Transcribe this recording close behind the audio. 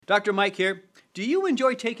Dr. Mike here. Do you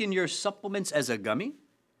enjoy taking your supplements as a gummy?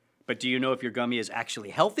 But do you know if your gummy is actually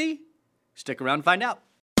healthy? Stick around and find out.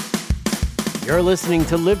 You're listening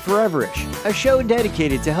to Live Foreverish, a show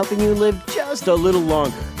dedicated to helping you live just a little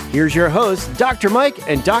longer. Here's your hosts, Dr. Mike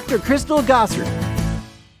and Dr. Crystal Gossard.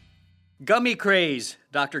 Gummy craze,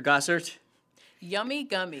 Dr. Gossard. Yummy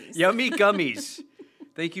gummies. Yummy gummies.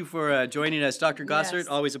 Thank you for joining us, Dr. Gossard. Yes.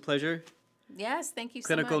 Always a pleasure. Yes, thank you so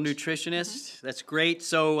Clinical much. nutritionist. That's great.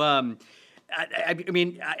 So, I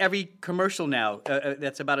mean, every commercial now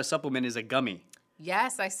that's about a supplement is a gummy.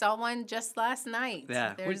 Yes, I saw one just last night.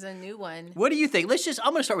 Yeah. There's a new one. What do you think? I'm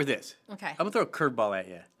going to start with this. Okay. I'm going to throw a curveball at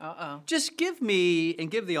you. Uh-oh. Just give me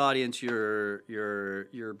and give the audience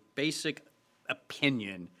your basic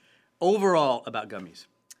opinion overall about gummies.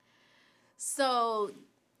 So,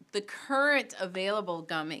 the current available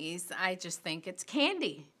gummies, I just think it's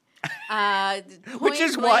candy. Which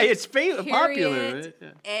is why it's popular. Right? Yeah.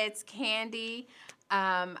 It's candy.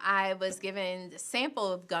 I was given a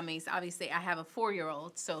sample of gummies. Obviously, I have a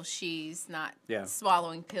 4-year-old, so she's not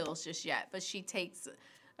swallowing pills just yet, but she takes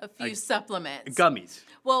a few supplements. Gummies.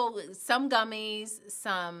 Well, some gummies,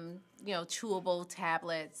 some, chewable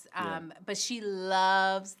tablets, but she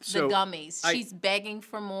loves the gummies. She's begging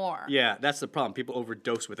for more. Yeah, that's the problem. People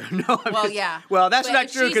overdose with them. No, yeah. Well, that's But not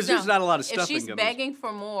if true because there's not a lot of stuff in gummies. If she's begging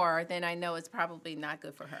for more, then I know it's probably not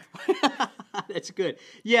good for her. That's good.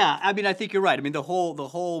 Yeah, I mean, I think you're right. I mean, the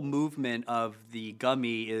whole movement of the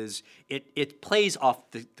gummy is it plays off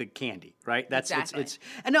the candy, right? Exactly.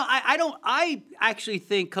 And no, I actually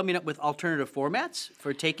think coming up with alternative formats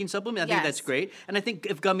for taking supplements, I think that's great. And I think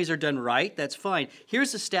if gummies are done right, that's fine.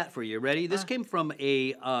 Here's a stat for you. Ready? This came from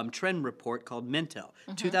a trend report called Mintel,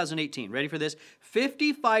 2018. Ready for this?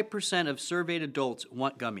 55% of surveyed adults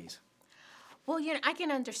want gummies. Well, I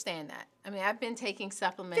can understand that. I mean, I've been taking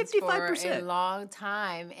supplements 55%. for a long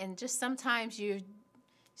time, and just sometimes you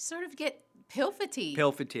sort of get pill fatigue.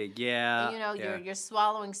 Pill fatigue, yeah. You're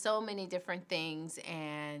swallowing so many different things,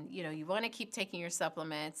 and you want to keep taking your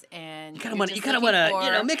supplements, and you kind of want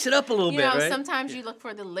to mix it up a little bit, right? Sometimes you look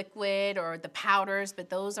for the liquid or the powders, but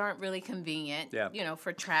those aren't really convient. Yeah.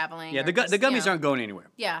 For traveling. Yeah, the gummies aren't going anywhere.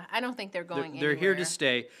 Yeah, I don't think they're going They're anywhere. here to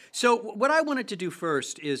stay. So what I wanted to do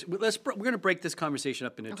first is we're going to break this conversation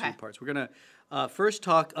up into two parts. We're going to first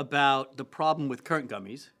talk about the problem with current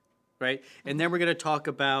gummies, right? And then we're going to talk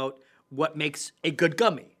about what makes a good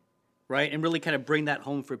gummy, right? And really kind of bring that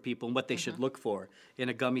home for people and what they should look for in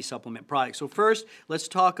a gummy supplement product. So first, let's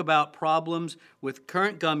talk about problems with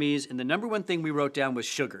current gummies. And the number one thing we wrote down was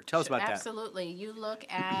sugar. Tell us about that. Absolutely. You look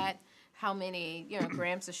at how many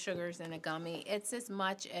grams of sugars in a gummy. It's as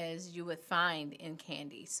much as you would find in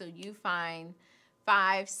candy. So you find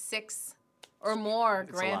 5, 6, or more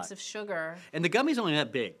grams of sugar. And the gummy's only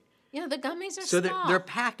that big. The gummies are small. So they're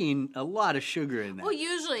packing a lot of sugar in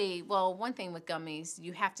that. Well, one thing with gummies,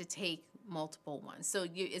 you have to take multiple ones. So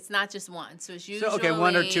it's not just one. So it's usually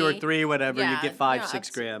 1 or 2 or 3, whatever, you get 5, 6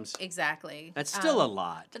 grams. Exactly. That's still a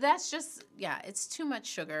lot. But that's just, it's too much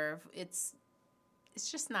sugar. It's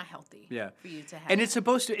just not healthy for you to have. And it's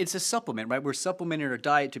a supplement, right? We're supplementing our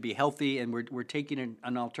diet to be healthy, and we're taking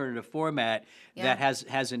an alternative format that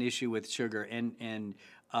has an issue with sugar. And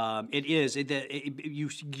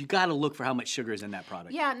you got to look for how much sugar is in that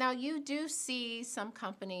product. Yeah. Now you do see some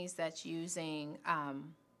companies that's using,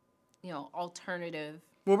 alternative.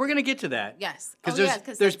 Well, we're going to get to that. Yes.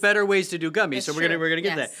 Because there's better ways to do gummies, so we're going to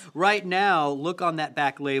get to that. Yes. Right now, look on that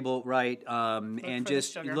back label, right, and for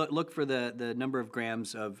just the sugar. look for the number of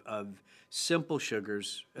grams of simple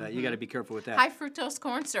sugars. You got to be careful with that. High fructose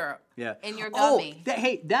corn syrup. Yeah. In your gummy.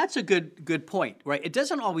 That's a good point, right? It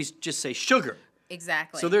doesn't always just say sugar.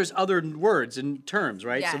 Exactly. So there's other words and terms,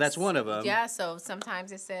 right? Yes. So that's one of them. Yeah, so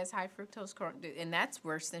sometimes it says high fructose corn, and that's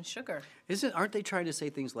worse than sugar. Aren't they trying to say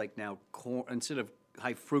things like now corn instead of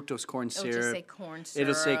high fructose corn syrup? It'll just say corn syrup.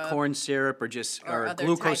 It'll say corn syrup or other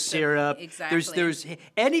glucose types syrup. Exactly. There's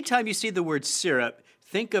anytime you see the word syrup,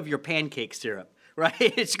 think of your pancake syrup. Right?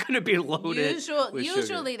 It's going to be loaded with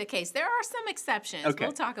Usually sugar. the case. There are some exceptions. Okay.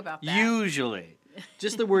 We'll talk about that. Usually.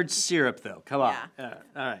 Just the word syrup, though. Come on. Yeah.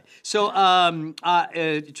 All right. So,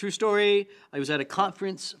 true story. I was at a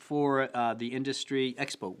conference for the Industry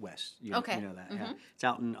Expo West. You know that. Yeah. It's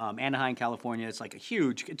out in Anaheim, California. It's like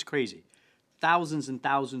it's crazy. Thousands and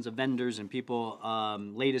thousands of vendors and people,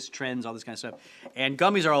 latest trends, all this kind of stuff. And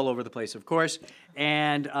gummies are all over the place, of course.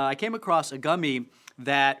 And I came across a gummy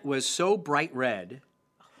that was so bright red.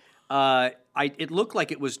 It looked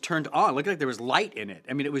like it was turned on. It looked like there was light in it.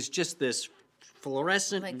 I mean, it was just this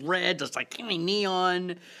fluorescent red, just like kind of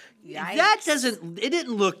neon. Yikes. It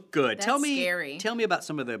didn't look good. That's Tell me scary. Tell me about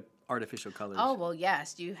some of the artificial colors? Oh, well,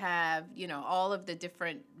 yes. You have, all of the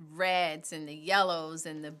different reds and the yellows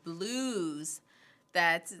and the blues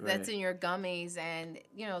that's in your gummies. And,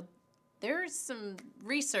 there's some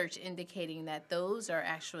research indicating that those are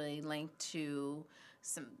actually linked to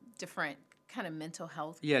some different kind of mental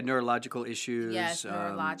health. Yeah, neurological issues. Yes,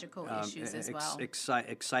 neurological issues as well.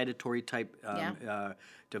 Excitatory type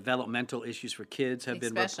developmental issues for kids have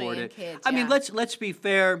been Especially reported. in kids, I mean, let's be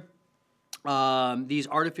fair. These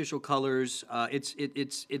artificial colors,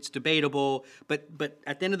 it's debatable, but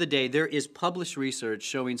at the end of the day, there is published research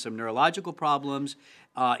showing some neurological problems,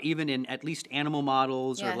 even in at least animal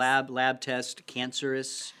models or lab test,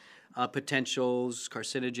 cancerous potentials,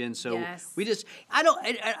 carcinogens. So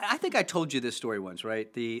I think I told you this story once,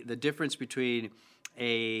 right? The difference between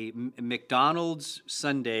a McDonald's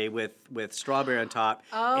sundae with strawberry on top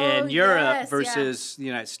in Europe versus the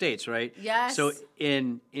United States, right? Yes. So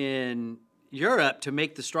in Europe, to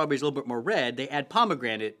make the strawberries a little bit more red, they add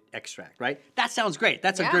pomegranate extract, right? That sounds great.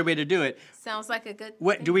 That's a great way to do it. Sounds like a good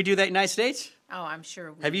What do we do that in the United States? Oh, I'm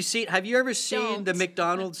sure we Have you ever seen the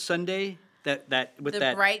McDonald's sundae that with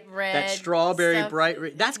the bright red, that strawberry stuff. bright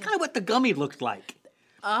red? That's kind of what the gummy looked like.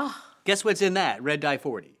 Oh. Guess what's in that? Red dye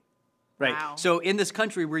 40. Right. Wow. So in this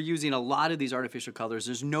country, we're using a lot of these artificial colors.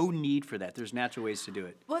 There's no need for that. There's natural ways to do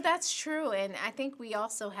it. Well, that's true, and I think we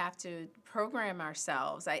also have to program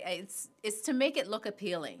ourselves. It's to make it look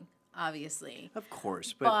appealing, obviously. Of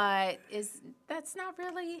course, but that's not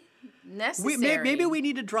really necessary. Maybe we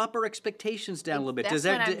need to drop our expectations down a little bit. That's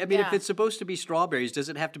if it's supposed to be strawberries, does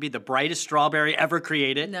it have to be the brightest strawberry ever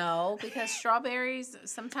created? No, because strawberries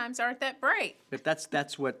sometimes aren't that bright. But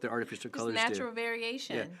that's what the artificial colors do. Natural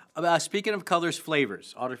variation. Yeah. Speaking of colors,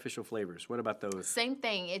 flavors, artificial flavors. What about those? Same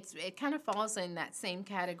thing. It kind of falls in that same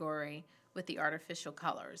category with the artificial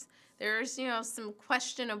colors. There's some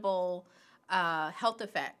questionable health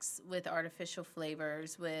effects with artificial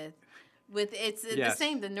flavors. With it's the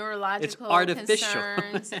same, the neurological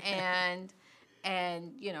concerns and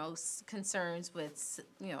concerns with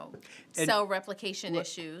cell replication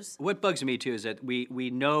issues. What bugs me too is that we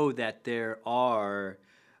know that there are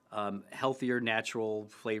healthier natural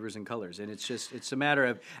flavors and colors, and it's a matter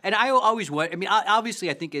of, and I always obviously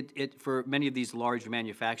I think it for many of these large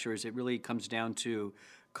manufacturers it really comes down to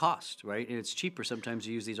cost, right? And it's cheaper sometimes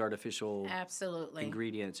to use these artificial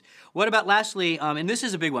ingredients. What about lastly, and this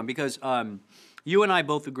is a big one because you and I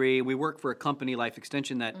both agree, we work for a company, Life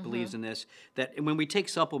Extension, that believes in this, that when we take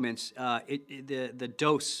supplements, the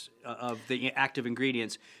dose of the active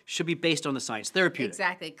ingredients should be based on the science, therapeutic.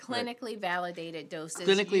 Exactly. Clinically validated doses.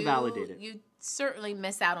 Clinically validated. You certainly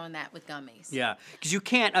miss out on that with gummies. Yeah, because you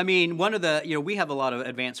can't, one of the, we have a lot of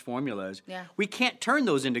advanced formulas. Yeah. We can't turn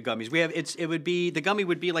those into gummies. The gummy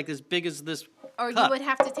would be like as big as this Or cup. you would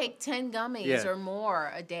have to take 10 gummies or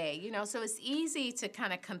more a day, so it's easy to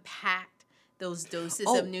kind of compact those doses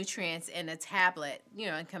of nutrients in a tablet,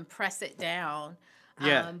 and compress it down.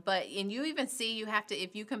 Yeah. And you even see you have to,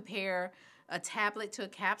 if you compare a tablet to a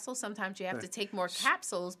capsule, sometimes you have to take more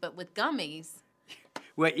capsules, but with gummies.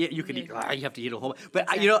 Well, you could eat. You have to eat a whole. But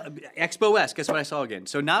Expo West. Guess what I saw again?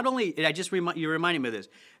 So not only you reminded me of this.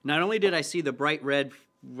 Not only did I see the bright red,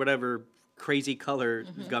 whatever crazy color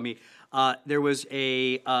gummy, there was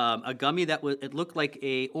a gummy that it looked like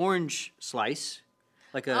a orange slice,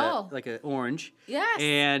 like a orange. Yes.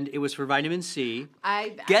 And it was for vitamin C.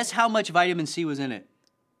 Guess how much vitamin C was in it?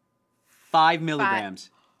 5 milligrams.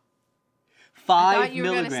 5 I thought you were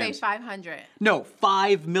milligrams. going to say 500. No,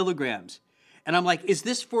 5 milligrams. And I'm like, is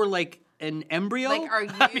this for like an embryo? Like, are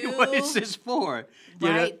you? What is this for?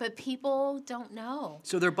 Right, but people don't know.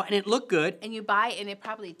 So they're buying it. Looked good. And you buy it, and it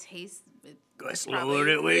probably tastes. It's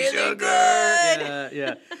loaded with sugar.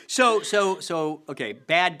 Yeah. So okay,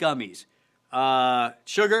 bad gummies.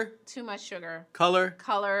 Sugar. Too much sugar.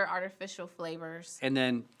 Color, artificial flavors. and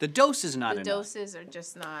then the dose is not The enough. doses are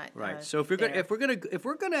just not Right. So if we're there.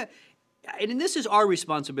 gonna, and this is our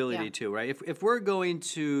responsibility too, right? If we're going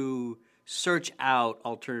to search out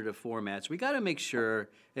alternative formats, we got to make sure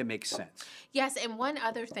it makes sense. Yes, and one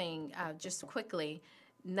other thing, just quickly,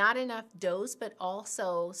 not enough dose, but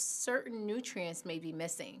also certain nutrients may be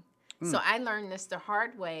missing. So I learned this the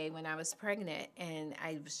hard way when I was pregnant, and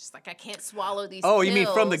I was just like, I can't swallow these pills. Oh, you mean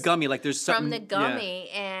from the gummy? Like there's something from the gummy,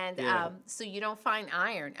 and Yeah. so you don't find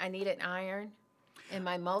iron. I needed iron in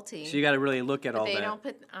my multi. So you got to really look at all they that. don't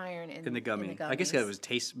put iron in the gummy. I guess that was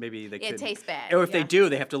taste. Maybe they could. It tastes bad. Or if they yeah. do,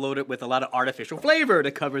 they have to load it with a lot of artificial flavor to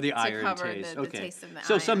cover the iron cover taste. the Okay. taste of the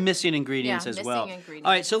So some iron. missing ingredients as missing well. ingredients.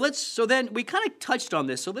 All right. So then we kind of touched on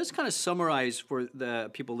this. So let's kind of summarize for the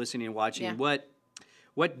people listening and watching Yeah.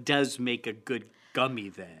 what does make a good gummy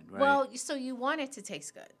then, right? Well, so you want it to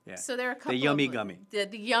taste good. Yeah. So there are a couple The yummy of, gummy. The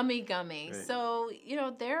yummy gummy. Right. So,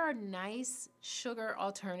 there are nice sugar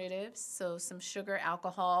alternatives. So some sugar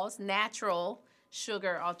alcohols, natural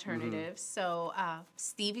sugar alternatives. So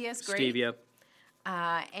stevia is great. Stevia,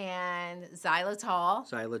 And xylitol.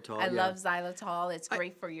 xylitol. I yeah. love xylitol. It's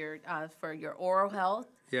great for your oral health.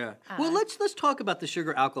 Yeah. Well, let's talk about the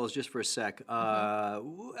sugar alcohols just for a sec. I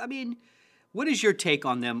mean, what is your take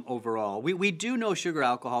on them overall? We do know sugar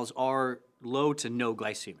alcohols are low to no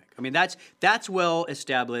glycemic. I mean, that's well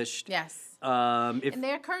established. Yes. And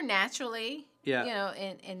they occur naturally. Yeah.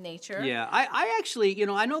 In nature. Yeah. I actually,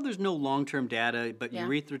 I know there's no long-term data, but Yeah.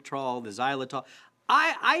 erythritol, the xylitol,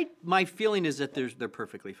 my feeling is that they're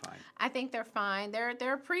perfectly fine. I think they're fine. They're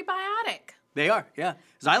a prebiotic. They are, yeah.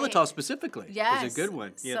 Xylitol specifically Yes. is a good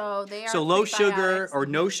one. Yeah. So they are so low sugar prebiotics. or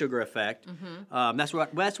no sugar effect. That's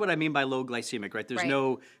what I mean by low glycemic, right? There's Right.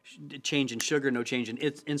 no change in sugar, no change in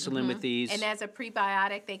insulin with these. And as a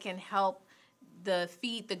prebiotic, they can help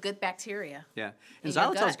feed the good bacteria. Yeah, and in your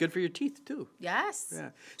xylitol is gut. good for your teeth too. Yes. Yeah.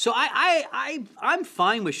 So I'm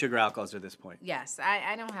fine with sugar alcohols at this point. Yes,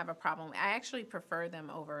 I don't have a problem. I actually prefer them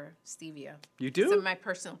over stevia. You do? So my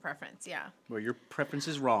personal preference, yeah. Well, your preference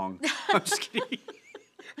is wrong. I'm just kidding.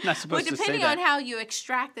 I'm not supposed to say Depending that. on how you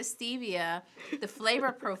extract the stevia, the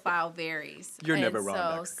flavor profile varies. You're And never wrong, So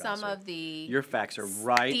Dr. some Gossett. of the Your facts are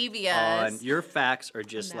right stevias. on. Your facts are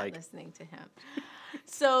just I'm not like listening to him.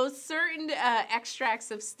 So certain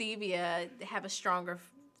extracts of stevia have a stronger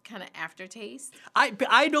kind of aftertaste. I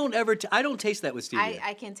don't taste that with stevia.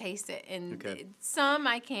 I can taste it, and Okay. some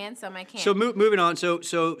I can, some I can't. So moving on.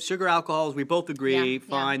 So sugar alcohols, we both agree, Yeah,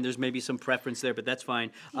 fine. yeah. There's maybe some preference there, but that's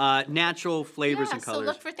fine. Natural flavors yeah, and colors. so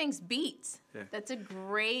look for things beets. Yeah. That's a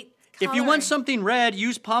great If you coloring. want something red,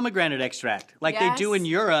 use pomegranate extract, like they do in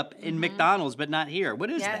Yes. Europe in McDonald's, but not here. What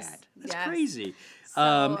is Yes, that? That's yes. crazy.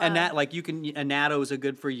 So, Annatos are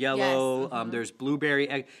good for yellow. Yes, There's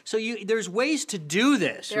blueberry. So there's ways to do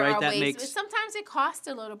this, There right? are That ways. makes Sometimes it costs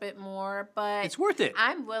a little bit more, but it's worth it.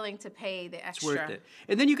 I'm willing to pay the It's extra. worth it.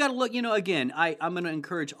 And then you got to look, again, I'm going to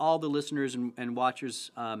encourage all the listeners and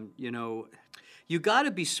watchers, you got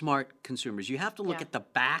to be smart consumers. You have to look Yeah. at the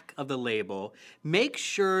back of the label. Make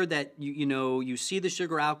sure that you see the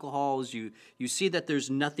sugar alcohols, you see that there's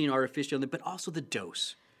nothing artificial in it, but also the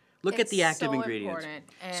dose. Look at It's the active so ingredients.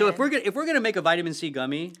 important. So if And- we're gonna make a vitamin C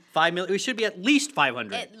gummy, 5 mil, we should be at least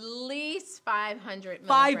 500. At least 500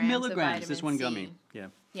 5 milligrams. milligrams. Of This vitamin one C. gummy. Yeah.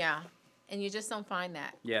 Yeah, and you just don't find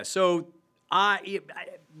that. Yeah, so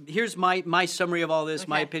here's my summary of all this,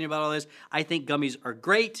 my Okay. opinion about all this. I think gummies are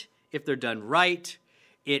great if they're done right.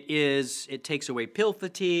 It takes away pill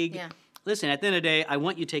fatigue. Yeah. Listen, at the end of the day, I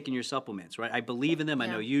want you taking your supplements, right? I believe in them. I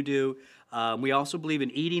Yeah. know you do. We also believe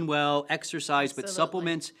in eating well, exercise, but Absolutely.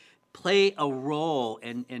 supplements play a role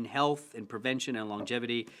in health and prevention and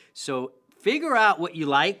longevity. So figure out what you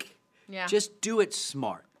like. Yeah. Just do it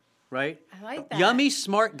smart, right? I like that. Yummy,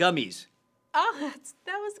 smart gummies. Oh,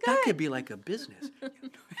 that was good. That could be like a business.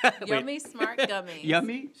 Yummy Smart Gummies.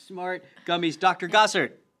 Yummy, smart gummies. Dr.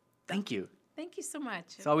 Gossert, thank you. Thank you so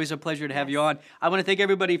much. It's always a pleasure to have you on. I want to thank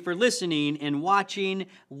everybody for listening and watching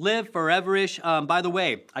Live Foreverish. By the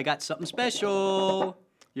way, I got something special.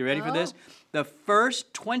 You ready for this? The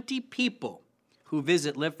first 20 people who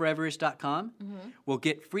visit liveforeverish.com will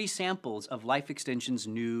get free samples of Life Extension's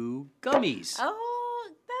new gummies. Oh,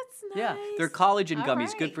 that's nice. Yeah, they're collagen All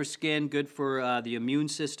gummies, good right. for skin, good for the immune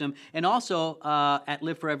system. And also at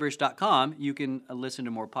liveforeverish.com, you can listen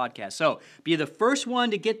to more podcasts. So be the first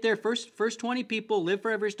one to get there, first 20 people,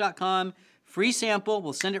 liveforeverish.com, free sample,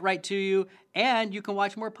 we'll send it right to you, and you can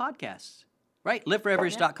watch more podcasts. Right,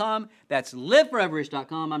 liveforeverish.com. That's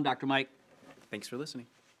liveforeverish.com. I'm Dr. Mike. Thanks for listening.